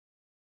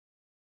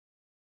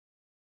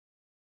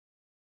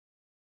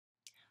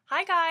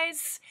Hi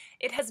guys!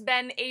 It has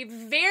been a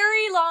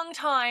very long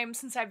time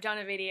since I've done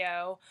a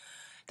video.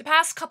 The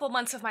past couple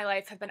months of my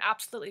life have been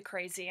absolutely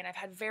crazy and I've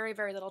had very,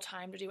 very little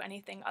time to do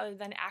anything other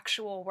than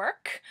actual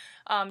work,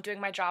 doing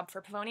my job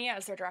for Pavonia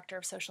as their director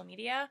of social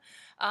media.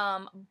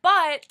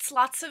 But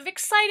lots of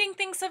exciting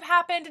things have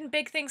happened, and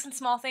big things and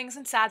small things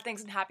and sad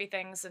things and happy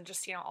things and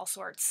just, all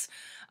sorts.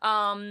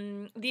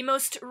 The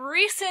most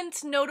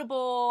recent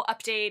notable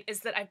update is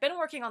that I've been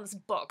working on this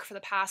book for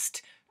the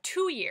past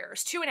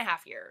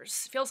 2.5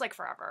 years, feels like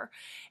forever.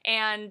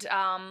 And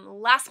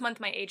last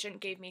month my agent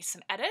gave me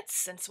some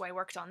edits, and so I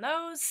worked on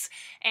those,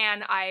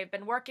 and I've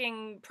been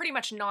working pretty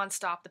much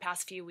nonstop the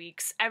past few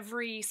weeks,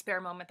 every spare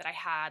moment that I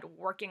had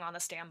working on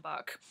this damn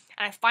book.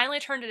 And I finally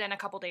turned it in a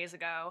couple days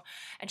ago,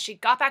 and she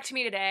got back to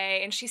me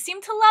today, and she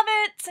seemed to love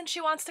it, and she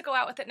wants to go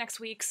out with it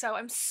next week, so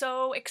I'm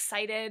so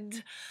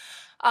excited.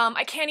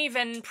 I can't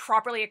even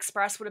properly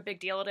express what a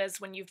big deal it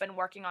is when you've been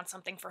working on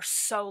something for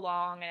so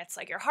long and it's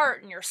like your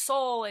heart and your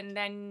soul, and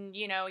then,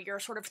 you're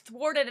sort of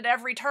thwarted at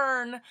every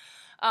turn.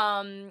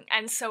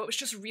 And so it was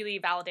just really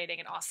validating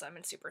and awesome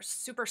and super,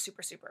 super,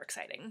 super, super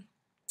exciting.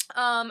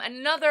 On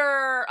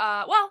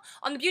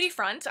the beauty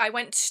front, I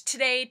went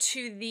today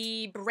to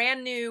the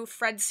brand new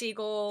Fred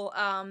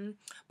Segal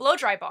blow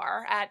dry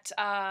bar at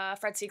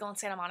Fred Segal in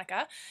Santa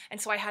Monica, and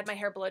so I had my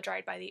hair blow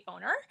dried by the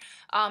owner.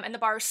 And the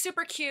bar is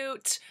super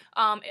cute.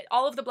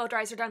 All of the blow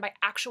dries are done by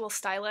actual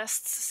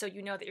stylists, so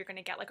you know that you're going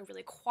to get like a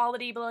really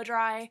quality blow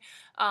dry.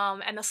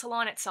 And the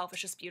salon itself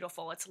is just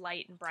beautiful. It's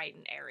light and bright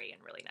and airy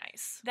and really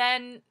nice.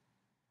 Then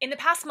in the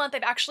past month,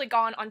 I've actually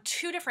gone on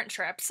 2 different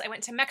trips. I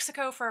went to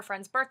Mexico for a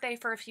friend's birthday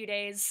for a few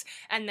days,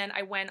 and then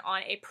I went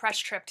on a press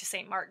trip to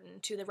St. Martin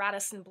to the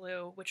Radisson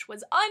Blu, which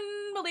was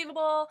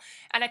unbelievable,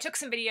 and I took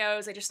some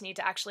videos. I just need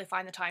to actually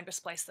find the time to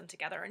splice them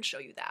together and show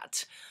you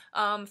that.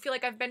 I feel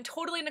like I've been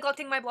totally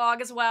neglecting my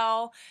blog as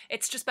well.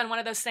 It's just been one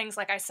of those things,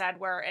 like I said,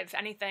 where if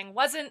anything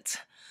wasn't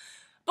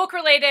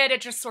book-related,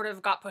 it just sort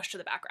of got pushed to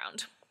the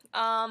background.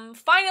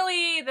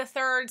 Finally, the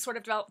third sort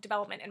of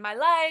development in my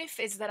life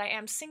is that I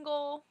am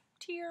single.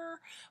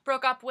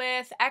 Broke up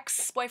with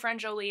ex-boyfriend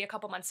Jolie a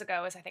couple months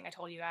ago, as I think I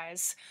told you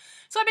guys.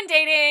 So I've been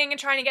dating and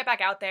trying to get back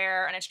out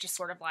there, and it's just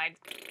sort of like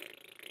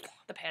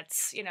the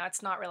pits.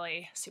 It's not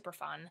really super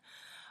fun.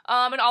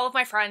 And all of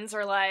my friends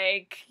are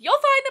like, you'll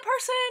find the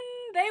person,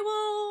 they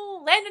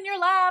will land in your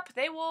lap,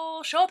 they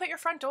will show up at your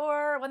front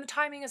door when the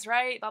timing is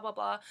right, blah, blah,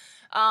 blah.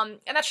 And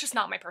that's just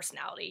not my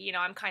personality.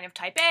 I'm kind of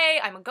type A,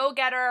 I'm a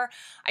go-getter.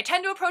 I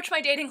tend to approach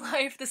my dating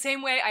life the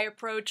same way I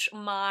approach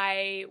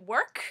my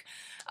work,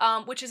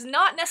 which is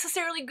not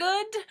necessarily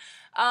good.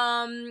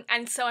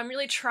 And so I'm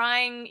really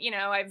trying,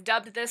 I've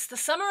dubbed this the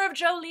summer of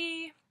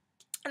Jolie.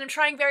 And I'm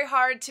trying very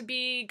hard to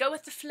go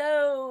with the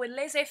flow and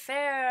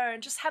laissez-faire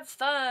and just have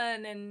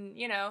fun, and,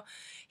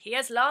 he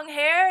has long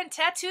hair and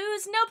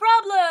tattoos, no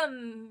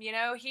problem.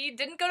 He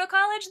didn't go to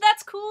college,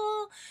 that's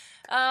cool.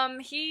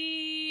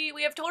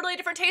 We have totally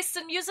different tastes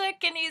in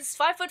music, and he's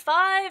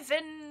 5'5",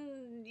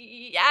 and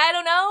I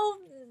don't know,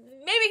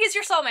 maybe he's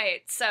your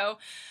soulmate. So,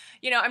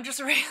 I'm just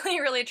really,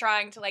 really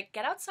trying to,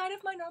 get outside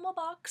of my normal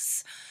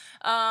box,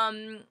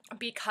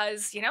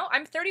 because,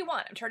 I'm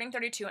 31. I'm turning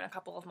 32 in a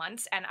couple of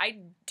months, and I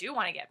do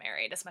want to get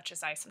married as much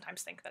as I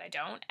sometimes think that I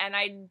don't, and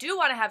I do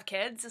want to have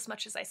kids as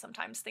much as I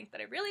sometimes think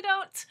that I really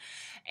don't,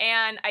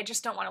 and I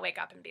just don't want to wake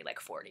up and be,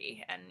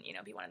 40 and,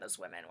 be one of those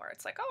women where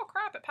it's like, oh,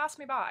 crap, it passed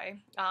me by.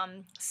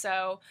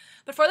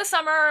 But for the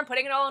summer, I'm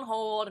putting it all on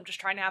hold. I'm just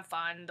trying to have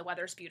fun. The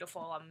weather's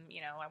beautiful.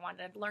 I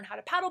wanted to learn how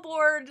to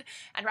paddleboard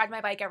and ride my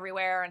bike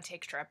everywhere and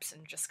take trips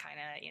and just kind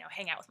of,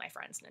 hang out with my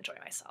friends and enjoy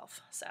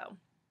myself. So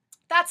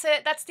that's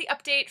it. That's the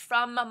update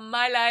from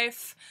my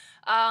life.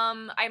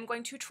 I'm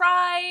going to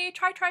try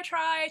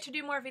to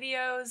do more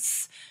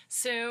videos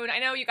soon. I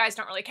know you guys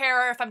don't really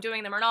care if I'm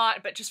doing them or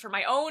not, but just for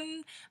my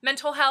own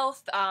mental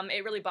health,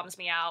 it really bums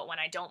me out when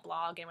I don't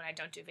blog and when I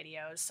don't do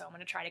videos, so I'm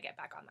going to try to get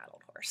back on that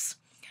old horse.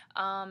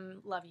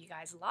 Love you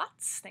guys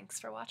lots. Thanks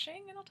for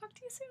watching, and I'll talk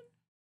to you soon.